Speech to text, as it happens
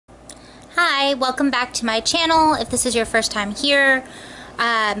Hi, welcome back to my channel. If this is your first time here,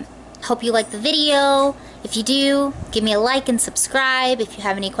 hope you like the video. If you do, give me a like and subscribe. If you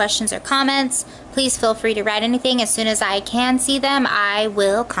have any questions or comments, please feel free to write anything. As soon as I can see them, I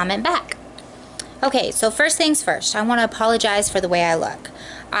will comment back. Okay, so first things first, I want to apologize for the way I look.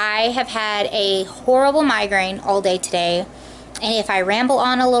 I have had a horrible migraine all day today, and if I ramble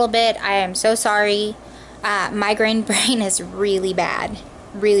on a little bit, I am so sorry. Migraine brain is really bad.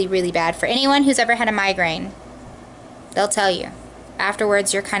 Really bad. For anyone who's ever had a migraine, they'll tell you.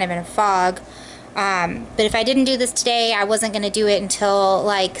 Afterwards, you're kind of in a fog. But if I didn't do this today, I wasn't going to do it until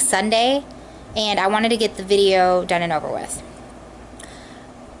like Sunday, and I wanted to get the video done and over with.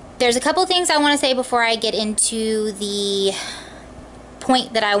 There's a couple things I want to say before I get into the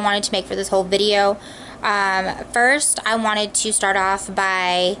point that I wanted to make for this whole video. First, I wanted to start off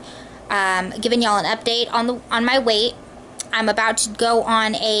by giving y'all an update on my weight. I'm about to go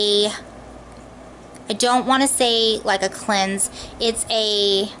on I don't want to say like a cleanse, it's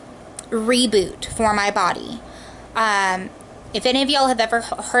a reboot for my body. If any of y'all have ever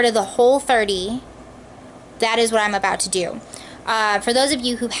heard of the Whole30, that is what I'm about to do. For those of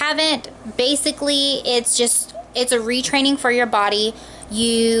you who haven't, basically it's a retraining for your body.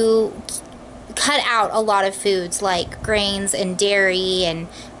 You cut out a lot of foods like grains and dairy and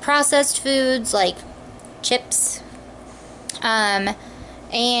processed foods like chips.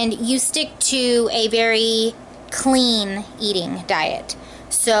 And you stick to a very clean eating diet.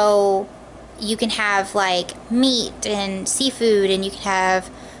 So you can have like meat and seafood, and you can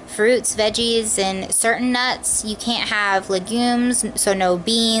have fruits, veggies, and certain nuts. You can't have legumes, so no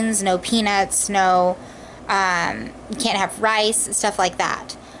beans, no peanuts, you can't have rice, stuff like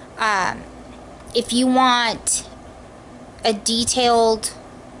that. If you want a detailed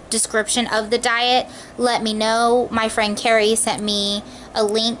description of the diet, let me know. My friend Carrie sent me a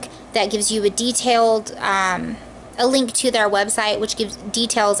link that gives you a detailed a link to their website, which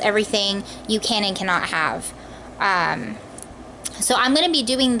details everything you can and cannot have. So I'm going to be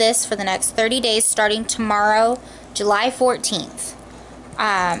doing this for the next 30 days starting tomorrow, July 14th.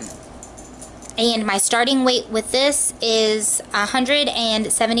 And my starting weight with this is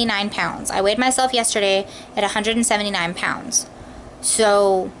 179 pounds. I weighed myself yesterday at 179 pounds.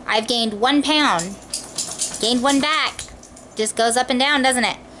 So I've gained 1 pound, gained one back. Just goes up and down, doesn't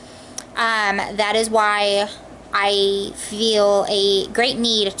it? That is why I feel a great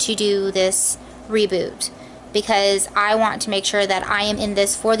need to do this reboot, because I want to make sure that I am in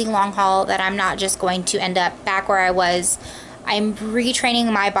this for the long haul, that I'm not just going to end up back where I was. I'm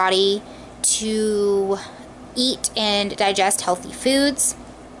retraining my body to eat and digest healthy foods,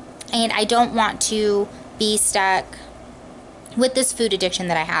 and I don't want to be stuck with this food addiction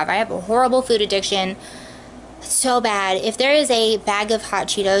that I have. I have a horrible food addiction, so bad. If there is a bag of hot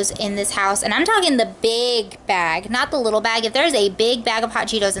Cheetos in this house, and I'm talking the big bag, not the little bag, if there's a big bag of hot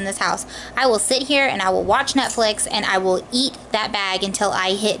Cheetos in this house, I will sit here and I will watch Netflix and I will eat that bag until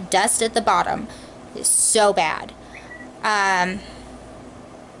I hit dust at the bottom. It's so bad.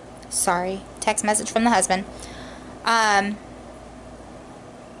 Sorry, text message from the husband.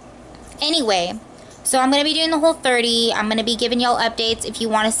 Anyway, so I'm going to be doing the Whole30. I'm going to be giving y'all updates. If you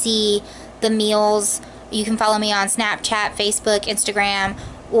want to see the meals, you can follow me on Snapchat, Facebook, Instagram,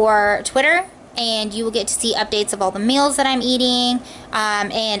 or Twitter, and you will get to see updates of all the meals that I'm eating,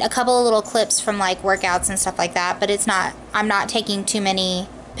 and a couple of little clips from like workouts and stuff like that. But I'm not taking too many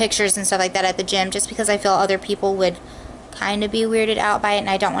pictures and stuff like that at the gym, just because I feel other people would kind of be weirded out by it, and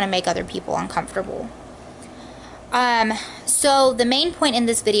I don't want to make other people uncomfortable. So the main point in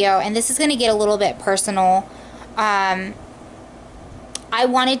this video, and this is going to get a little bit personal, I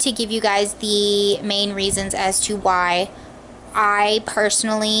wanted to give you guys the main reasons as to why I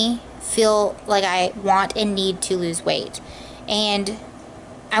personally feel like I want and need to lose weight. And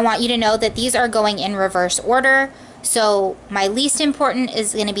I want you to know that these are going in reverse order. So my least important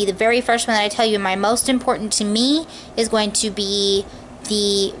is going to be the very first one that I tell you. My most important to me is going to be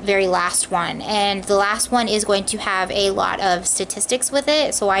the very last one. And the last one is going to have a lot of statistics with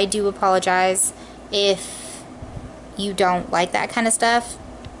it. So I do apologize if you don't like that kind of stuff.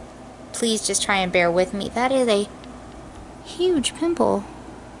 Please just try and bear with me. That is a huge pimple.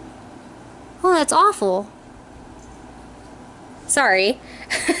 Oh, that's awful. Sorry.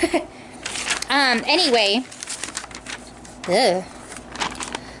 Anyway. Ugh.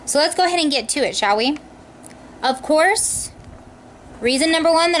 So let's go ahead and get to it, shall we? Of course, reason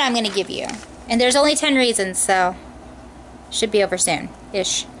number one that I'm going to give you. And there's only 10 reasons, so should be over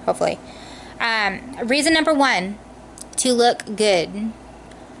soon-ish, hopefully. Reason number one, to look good.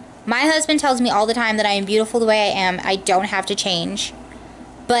 My husband tells me all the time that I am beautiful the way I am. I don't have to change.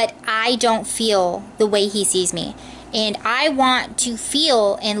 but I don't feel the way he sees me. And I want to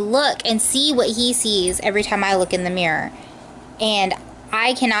feel and look and see what he sees every time I look in the mirror. And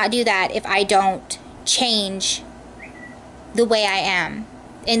I cannot do that if I don't change the way I am.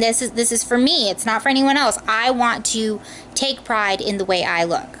 And this is for me. It's not for anyone else. I want to take pride in the way I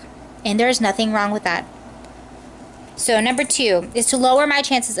look. And there's nothing wrong with that. So number 2 is to lower my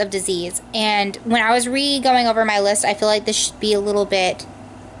chances of disease. And when I was going over my list, I feel like this should be a little bit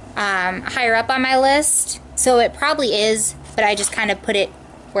higher up on my list. So it probably is, but I just kind of put it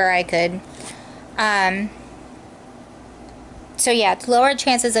where I could. So yeah, to lower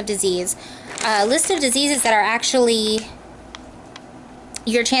chances of disease. List of diseases that are actually,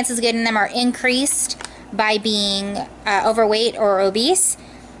 your chances of getting them are increased by being overweight or obese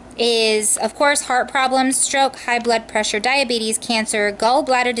is, of course, heart problems, stroke, high blood pressure, diabetes, cancer,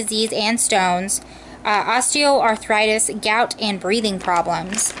 gallbladder disease and stones, osteoarthritis, gout, and breathing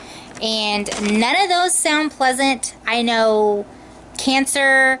problems. And none of those sound pleasant. I know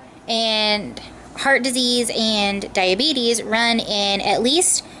cancer and heart disease and diabetes run in at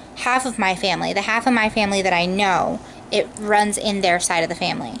least half of my family. The half of my family that I know, it runs in their side of the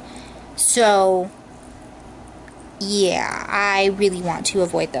family. So yeah, I really want to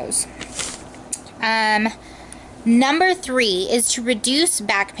avoid those. Number 3 is to reduce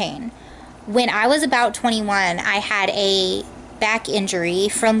back pain. When I was about 21, I had a back injury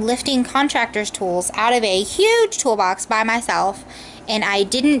from lifting contractor's tools out of a huge toolbox by myself, and I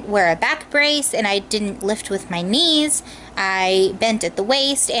didn't wear a back brace, and I didn't lift with my knees. I bent at the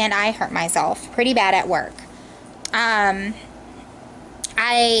waist, and I hurt myself pretty bad at work. I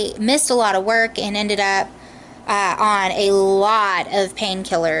missed a lot of work and ended up on a lot of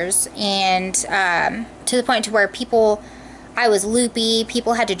painkillers, and to the point to where I was loopy.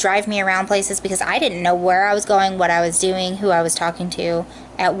 People had to drive me around places because I didn't know where I was going, what I was doing, who I was talking to.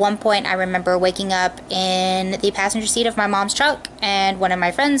 At one point, I remember waking up in the passenger seat of my mom's truck, and one of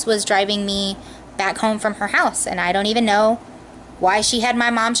my friends was driving me back home from her house, and I don't even know why she had my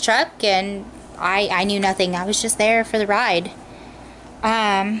mom's truck, and I knew nothing. I was just there for the ride.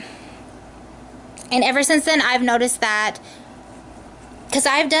 And ever since then, I've noticed that, because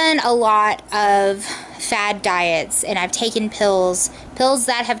I've done a lot of fad diets, and I've taken pills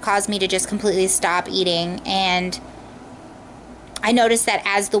that have caused me to just completely stop eating, and I noticed that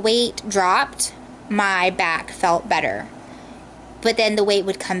as the weight dropped, my back felt better. But then the weight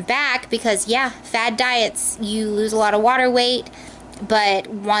would come back because, yeah, fad diets, you lose a lot of water weight, but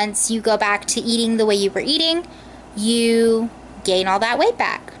once you go back to eating the way you were eating, you gain all that weight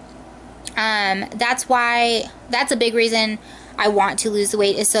back. That's a big reason I want to lose the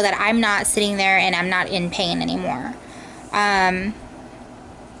weight, is so that I'm not sitting there and I'm not in pain anymore.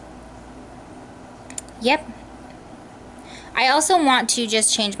 Yep. I also want to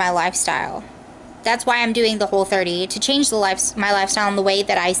just change my lifestyle. That's why I'm doing the Whole30, to change my lifestyle and the way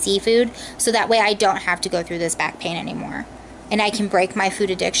that I see food, so that way I don't have to go through this back pain anymore. And I can break my food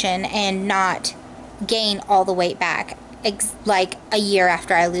addiction and not gain all the weight back like a year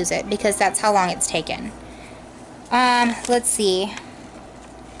after I lose it, because that's how long it's taken. Let's see.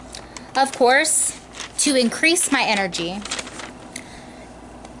 Of course, to increase my energy.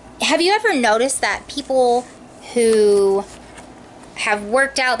 Have you ever noticed that people who have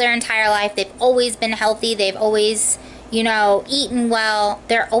worked out their entire life, they've always been healthy, they've always, eaten well,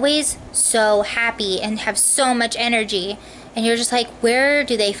 they're always so happy and have so much energy, and you're just like, where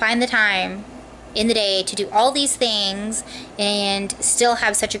do they find the time in the day to do all these things and still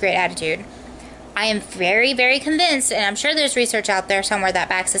have such a great attitude? I am very, very convinced, and I'm sure there's research out there somewhere that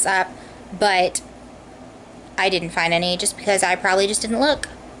backs this up, but I didn't find any, just because I probably just didn't look.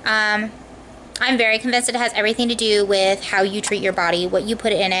 I'm very convinced it has everything to do with how you treat your body, what you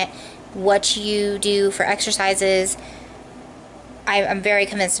put in it, what you do for exercises. I'm very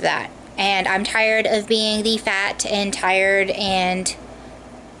convinced of that. And I'm tired of being the fat and tired and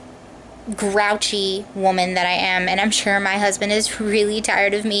grouchy woman that I am. And I'm sure my husband is really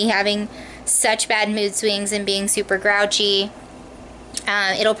tired of me having such bad mood swings and being super grouchy.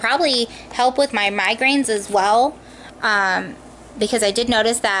 It'll probably help with my migraines as well. Because I did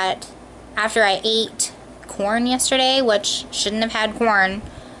notice that after I ate corn yesterday, which shouldn't have had corn,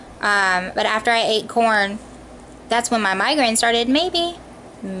 but after I ate corn, that's when my migraine started.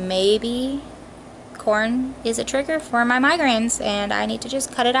 Maybe corn is a trigger for my migraines, and I need to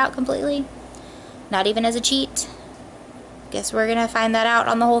just cut it out completely. Not even as a cheat. Guess we're gonna find that out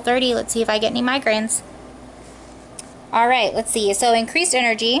on the Whole30. Let's see if I get any migraines. Alright, let's see. So increased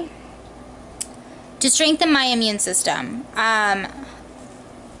energy. To strengthen my immune system.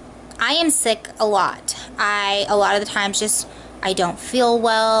 I am sick a lot. A lot of the times just I don't feel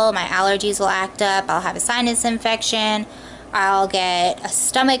well, my allergies will act up, I'll have a sinus infection, I'll get a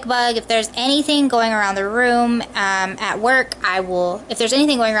stomach bug. If there's anything going around the room at work, if there's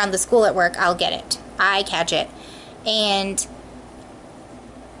anything going around the school at work, I'll get it. I catch it. And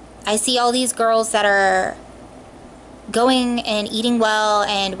I see all these girls that are going and eating well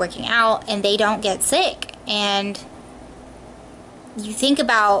and working out, and they don't get sick. And you think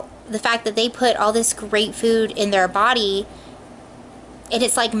about the fact that they put all this great food in their body, and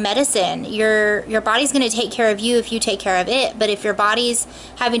it's like medicine. Your body's going to take care of you if you take care of it. But if your body's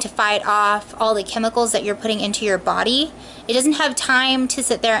having to fight off all the chemicals that you're putting into your body, it doesn't have time to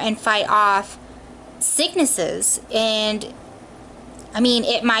sit there and fight off sicknesses. And I mean,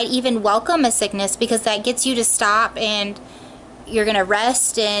 it might even welcome a sickness, because that gets you to stop and you're going to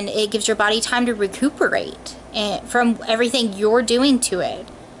rest, and it gives your body time to recuperate from everything you're doing to it.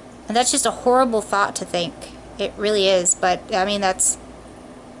 And that's just a horrible thought to think. It really is. But I mean, it's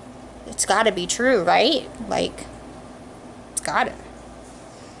got to be true, right? Like, it's got to.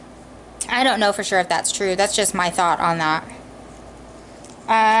 I don't know for sure if that's true. That's just my thought on that.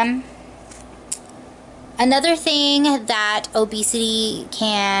 Another thing that obesity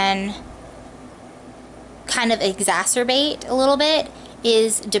can kind of exacerbate a little bit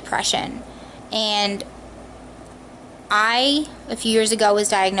is depression. And I, a few years ago, was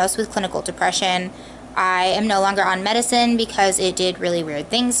diagnosed with clinical depression. I am no longer on medicine because it did really weird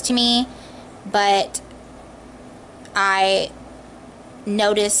things to me, but I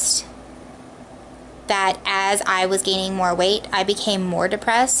noticed that as I was gaining more weight, I became more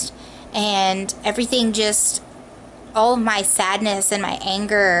depressed, and everything just, all of my sadness and my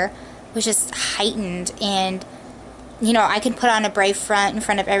anger was just heightened. And you know, I can put on a brave front in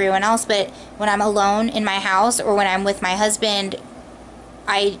front of everyone else, but when I'm alone in my house or when I'm with my husband,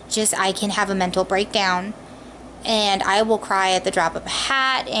 I can have a mental breakdown, and I will cry at the drop of a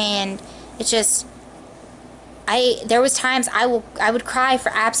hat. And it's just, there was times I would cry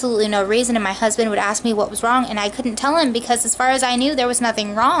for absolutely no reason, and my husband would ask me what was wrong, and I couldn't tell him, because as far as I knew, there was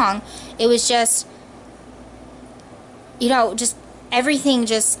nothing wrong. It was just, you know, just everything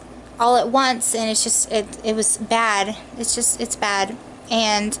just all at once, and it's just, it was bad. It's bad.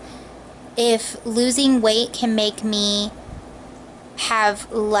 And if losing weight can make me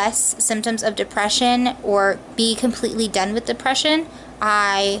have less symptoms of depression or be completely done with depression,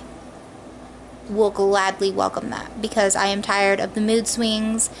 I will gladly welcome that, because I am tired of the mood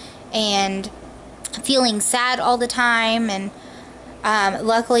swings and feeling sad all the time. And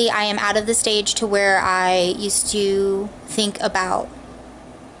luckily I am out of the stage to where I used to think about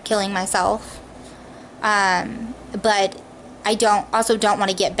killing myself, but I also don't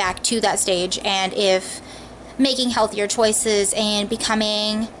want to get back to that stage. And if making healthier choices and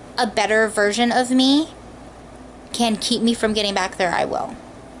becoming a better version of me can keep me from getting back there, I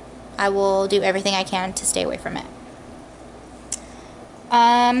will do everything I can to stay away from it.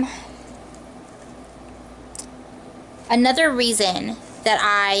 Another reason that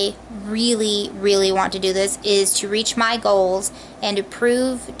I really, really want to do this is to reach my goals and to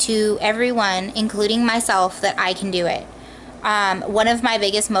prove to everyone, including myself, that I can do it. One of my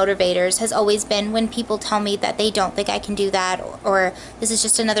biggest motivators has always been when people tell me that they don't think I can do that, or this is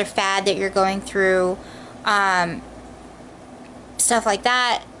just another fad that you're going through, stuff like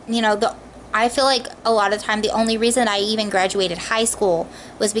that. You know, I feel like a lot of the time the only reason I even graduated high school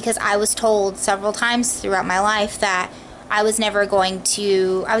was because I was told several times throughout my life that I was never going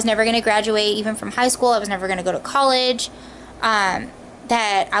to graduate even from high school. I was never going to go to college.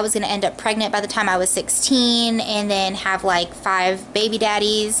 That I was going to end up pregnant by the time I was 16 and then have like 5 baby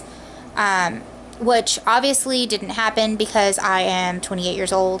daddies, which obviously didn't happen because I am 28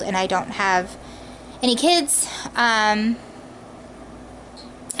 years old and I don't have any kids. I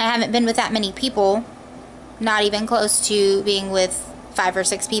haven't been with that many people, not even close to being with 5 or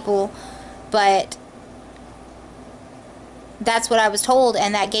 6 people, but that's what I was told,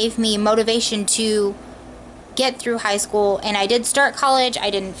 and that gave me motivation to get through high school. And I did start college. I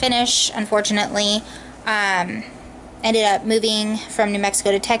didn't finish, unfortunately. Ended up moving from New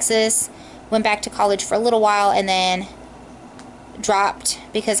Mexico to Texas, went back to college for a little while, and then dropped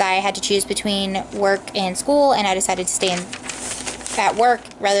because I had to choose between work and school, and I decided to stay at work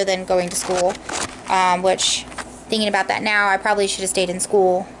rather than going to school, which, thinking about that now, I probably should have stayed in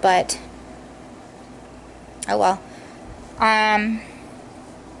school, but oh well.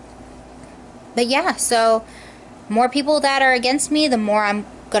 But yeah, so more people that are against me, the more I'm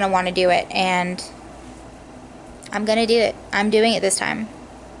gonna want to do it, and I'm gonna do it. I'm doing it this time.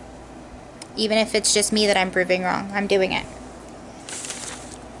 Even if it's just me that I'm proving wrong, I'm doing it.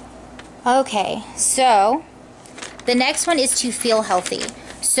 Okay, so The next one is to feel healthy.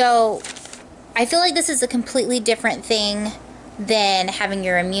 So I feel like this is a completely different thing than having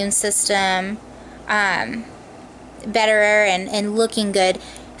your immune system better and looking good.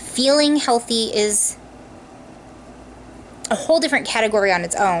 Feeling healthy is a whole different category on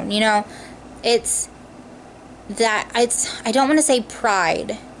its own. You know, it's I don't want to say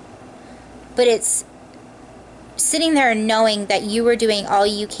pride, but it's sitting there and knowing that you are doing all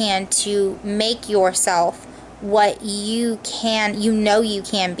you can to make yourself what you know you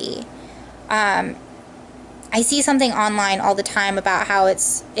can be. I see something online all the time about how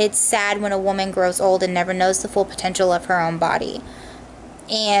it's sad when a woman grows old and never knows the full potential of her own body.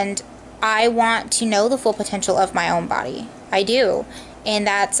 And I want to know the full potential of my own body. I do. And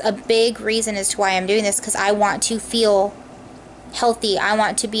that's a big reason as to why I'm doing this, because I want to feel healthy. I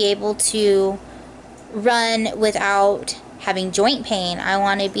want to be able to run without having joint pain. I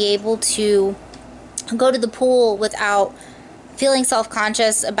want to be able to go to the pool without feeling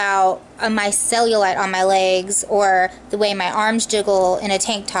self-conscious about my cellulite on my legs or the way my arms jiggle in a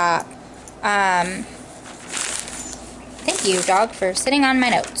tank top. Thank you, dog, for sitting on my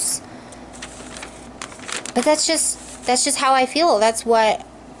notes. But that's just how I feel. That's how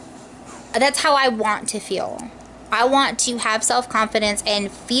I want to feel. I want to have self-confidence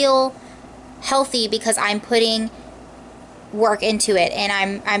and feel healthy because I'm putting work into it,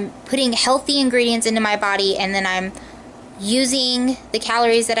 and I'm putting healthy ingredients into my body, and then I'm using the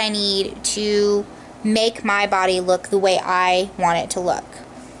calories that I need to make my body look the way I want it to look.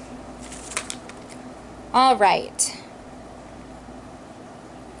 All right.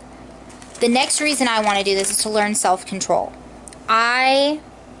 The next reason I want to do this is to learn self-control. I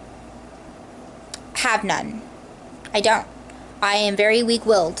have none. I don't. I am very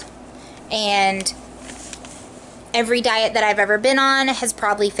weak-willed. And every diet that I've ever been on has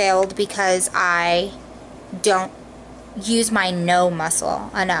probably failed because I don't use my no muscle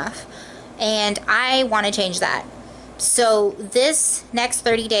enough. And I want to change that. So this next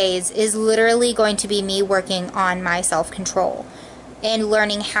 30 days is literally going to be me working on my self-control and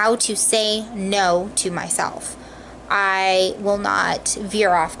learning how to say no to myself. I will not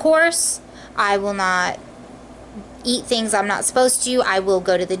veer off course. I will not eat things I'm not supposed to. I will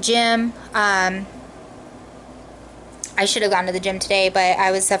go to the gym. I should have gone to the gym today, but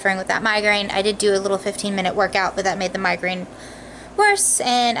I was suffering with that migraine. I did do a little 15-minute workout, but that made the migraine worse,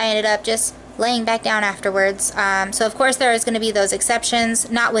 and I ended up just laying back down afterwards. So of course there is going to be those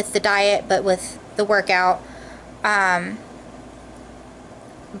exceptions, not with the diet, but with the workout.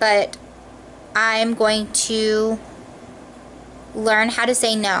 But I'm going to learn how to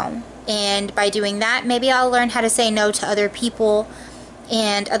say no. And by doing that, maybe I'll learn how to say no to other people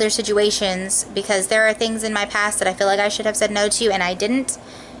and other situations, because there are things in my past that I feel like I should have said no to and I didn't,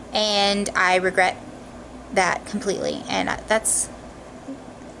 and I regret that completely. And that's,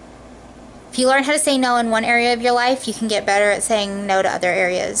 if you learn how to say no in one area of your life, you can get better at saying no to other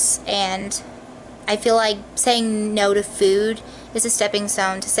areas. And I feel like saying no to food is a stepping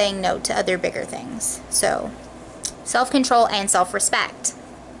stone to saying no to other bigger things. So self-control and self-respect.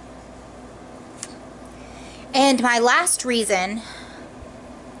 And my last reason,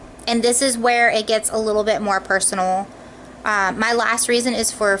 and this is where it gets a little bit more personal, my last reason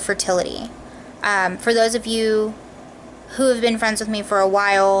is for fertility. For those of you who have been friends with me for a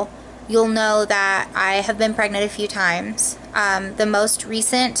while, you'll know that I have been pregnant a few times. The most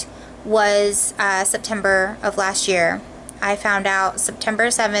recent was September of last year. I found out September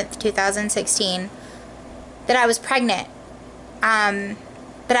 7th, 2016, that I was pregnant.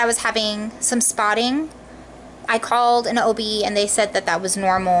 But I was having some spotting. I called an OB and they said that that was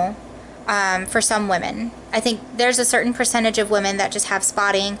normal for some women. I think there's a certain percentage of women that just have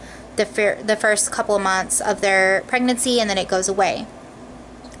spotting the first couple of months of their pregnancy, and then it goes away.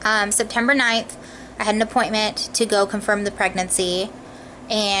 September 9th, I had an appointment to go confirm the pregnancy,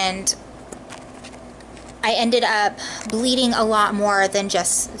 and I ended up bleeding a lot more than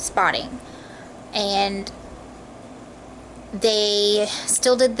just spotting. And they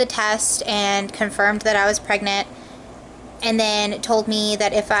still did the test and confirmed that I was pregnant, and then told me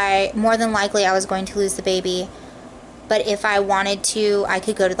that more than likely I was going to lose the baby, but if I wanted to, I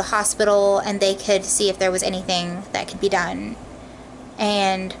could go to the hospital and they could see if there was anything that could be done.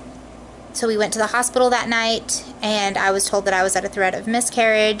 And so we went to the hospital that night, and I was told that I was at a threat of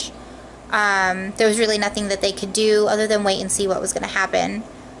miscarriage. There was really nothing that they could do other than wait and see what was going to happen.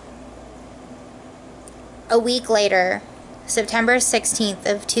 A week later, September 16th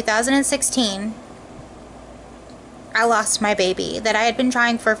of 2016, I lost my baby that I had been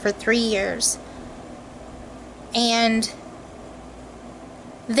trying for 3 years. And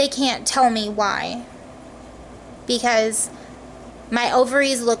they can't tell me why. because my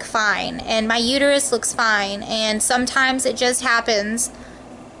ovaries look fine and my uterus looks fine, and sometimes it just happens.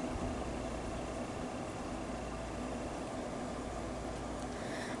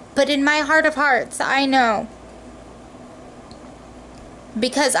 But in my heart of hearts, I know,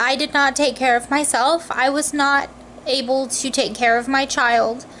 because I did not take care of myself, I was not able to take care of my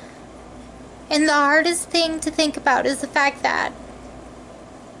child. And the hardest thing to think about is the fact that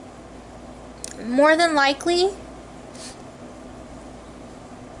more than likely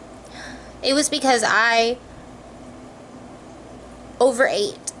it was because I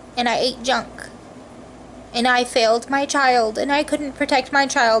overate and I ate junk. And I failed my child, and I couldn't protect my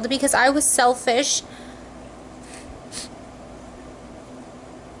child because I was selfish.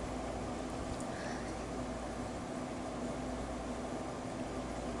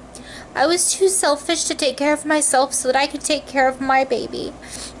 I was too selfish to take care of myself so that I could take care of my baby.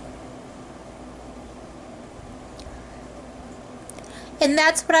 And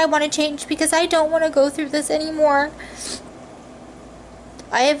that's what I want to change, because I don't want to go through this anymore.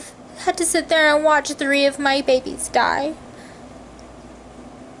 I have had to sit there and watch 3 of my babies die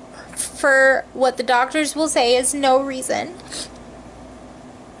for what the doctors will say is no reason.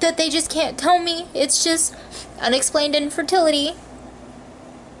 That they just can't tell me. It's just unexplained infertility.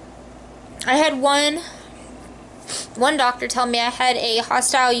 I had one doctor tell me I had a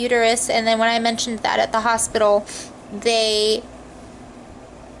hostile uterus, and then when I mentioned that at the hospital, they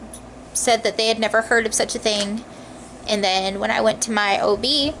said that they had never heard of such a thing. And then when I went to my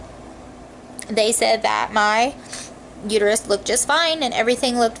OB, they said that my uterus looked just fine and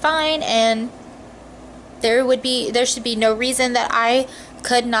everything looked fine, and there should be no reason that I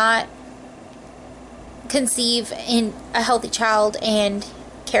could not conceive in a healthy child and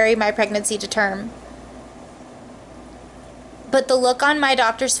carry my pregnancy to term. But the look on my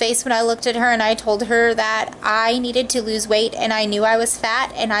doctor's face when I looked at her and I told her that I needed to lose weight and I knew I was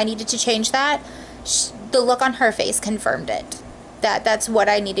fat and I needed to change that, the look on her face confirmed it. That's what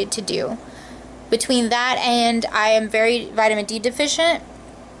I needed to do. Between that and I am very vitamin D deficient,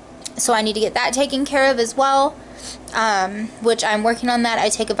 so I need to get that taken care of as well, which I'm working on that. I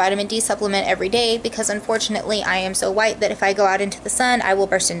take a vitamin D supplement every day because unfortunately I am so white that if I go out into the sun I will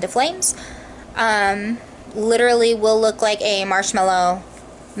burst into flames. Literally will look like a marshmallow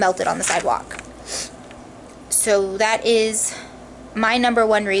melted on the sidewalk. So that is my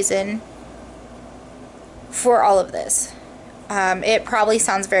 #1 reason for all of this. It probably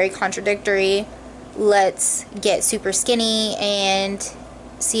sounds very contradictory. Let's get super skinny and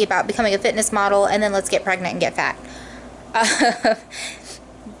see about becoming a fitness model, and then let's get pregnant and get fat.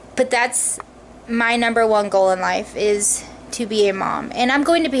 But that's my #1 goal in life, is to be a mom. And I'm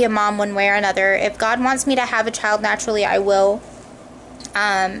going to be a mom one way or another. If God wants me to have a child naturally, I will.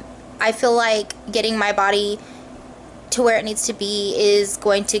 I feel like getting my body to where it needs to be is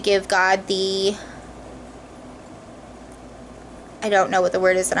going to give God the, I don't know what the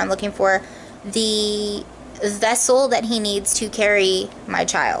word is that I'm looking for, the vessel that he needs to carry my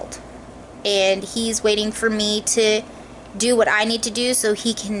child. And he's waiting for me to do what I need to do so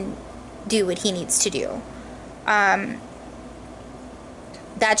he can do what he needs to do.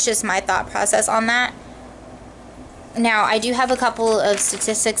 That's just my thought process on that. Now, I do have a couple of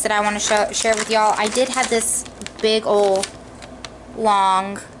statistics that I want to share with y'all. I did have this big old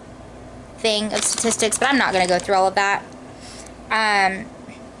long thing of statistics, but I'm not going to go through all of that. I'm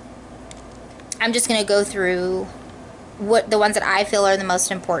just going to go through the ones that I feel are the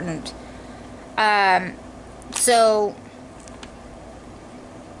most important. So,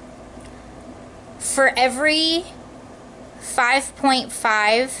 for every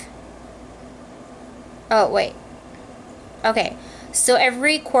 5.5, oh wait, okay, so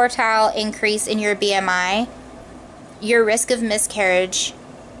every quartile increase in your BMI, your risk of miscarriage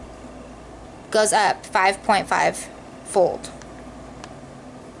goes up 5.5 fold.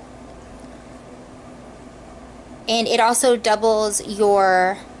 And it also doubles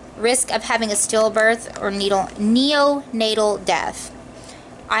your risk of having a stillbirth or neonatal death.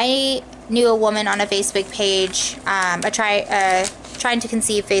 I knew a woman on a Facebook page, trying to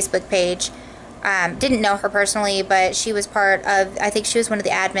conceive Facebook page. Didn't know her personally, but she was part of, I think she was one of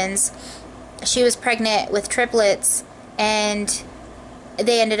the admins. She was pregnant with triplets, and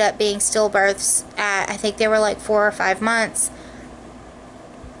they ended up being stillbirths at, I think they were like 4 or 5 months.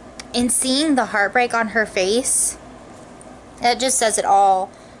 And seeing the heartbreak on her face, it just says it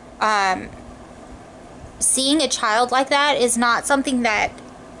all. Seeing a child like that is not something that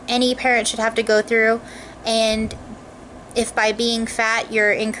any parent should have to go through. And if by being fat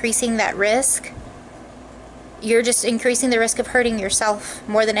you're increasing that risk, you're just increasing the risk of hurting yourself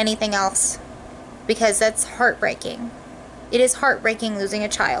more than anything else. because that's heartbreaking. It is heartbreaking losing a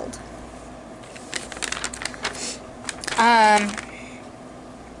child.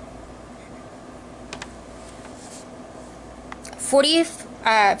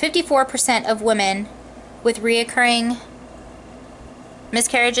 54% of women with reoccurring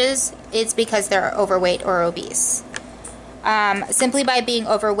miscarriages, it's because they're overweight or obese. Simply by being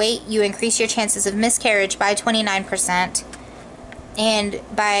overweight, you increase your chances of miscarriage by 29%. And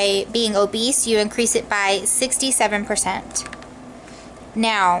by being obese, you increase it by 67%.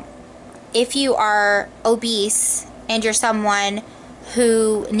 Now, if you are obese and you're someone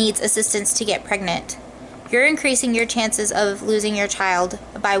who needs assistance to get pregnant, you're increasing your chances of losing your child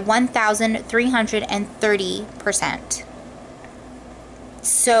by 1,330%.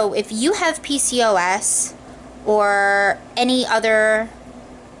 So if you have PCOS or any other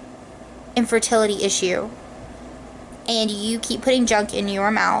infertility issue, and you keep putting junk in your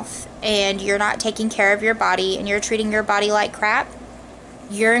mouth, and you're not taking care of your body, and you're treating your body like crap,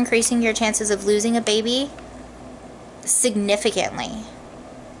 you're increasing your chances of losing a baby significantly.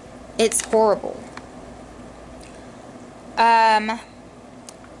 It's horrible.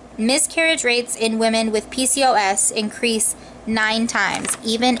 Miscarriage rates in women with PCOS increase 9 times,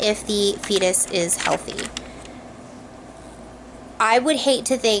 even if the fetus is healthy. I would hate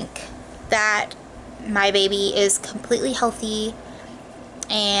to think that my baby is completely healthy,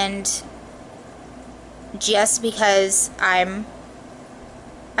 and just because because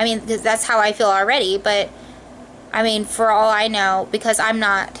that's how I feel already, but I mean, for all I know, because I'm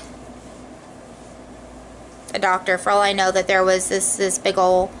not a doctor, for all I know that there was this big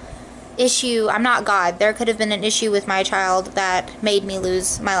ol' issue. I'm not God. There could have been an issue with my child that made me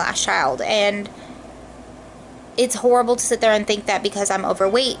lose my last child, and it's horrible to sit there and think that because I'm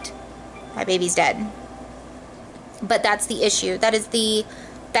overweight, my baby's dead. But that's the issue. That is the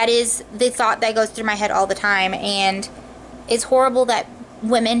thought that goes through my head all the time, and it's horrible that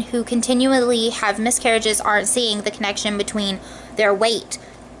women who continually have miscarriages aren't seeing the connection between their weight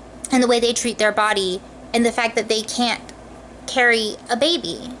and the way they treat their body and the fact that they can't carry a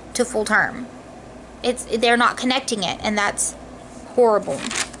baby to full term. They're not connecting it, and that's horrible.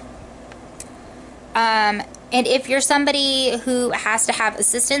 And if you're somebody who has to have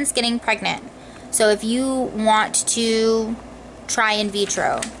assistance getting pregnant, so if you want to try in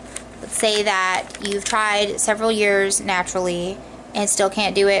vitro, let's say that you've tried several years naturally and still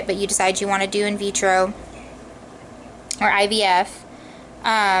can't do it, but you decide you want to do in vitro or IVF,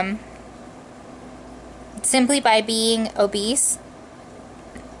 simply by being obese,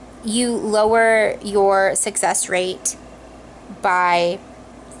 you lower your success rate by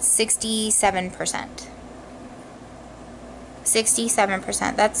 67%.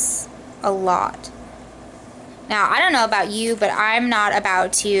 67%. That's a lot. Now, I don't know about you, but I'm not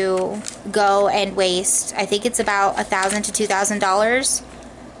about to go and waste, I think it's about $1,000 to $2,000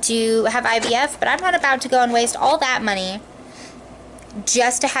 to have IVF, but I'm not about to go and waste all that money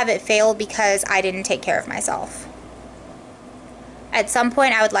just to have it fail because I didn't take care of myself. At some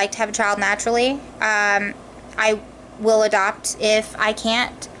point, I would like to have a child naturally. I will adopt if I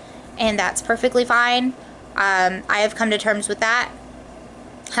can't, and that's perfectly fine. I have come to terms with that.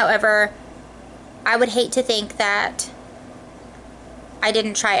 However, I would hate to think that I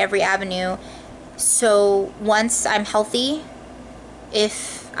didn't try every avenue. So once I'm healthy,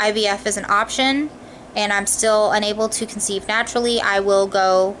 if IVF is an option and I'm still unable to conceive naturally, I will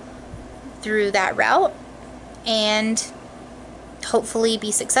go through that route and hopefully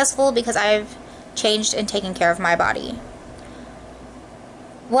be successful because I've changed and taken care of my body.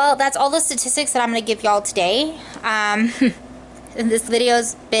 Well, that's all the statistics that I'm going to give y'all today. This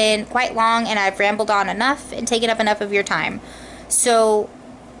video's been quite long, and I've rambled on enough and taken up enough of your time. So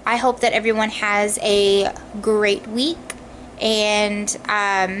I hope that everyone has a great week, and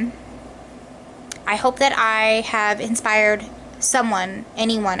I hope that I have inspired someone,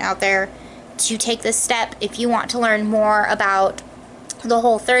 anyone out there, to take this step. If you want to learn more about the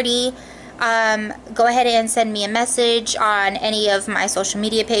Whole30, go ahead and send me a message on any of my social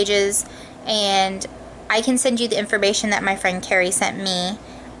media pages, and I can send you the information that my friend Carrie sent me.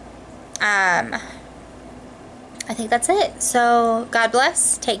 I think that's it. So God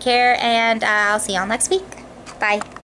bless, take care, and I'll see y'all next week.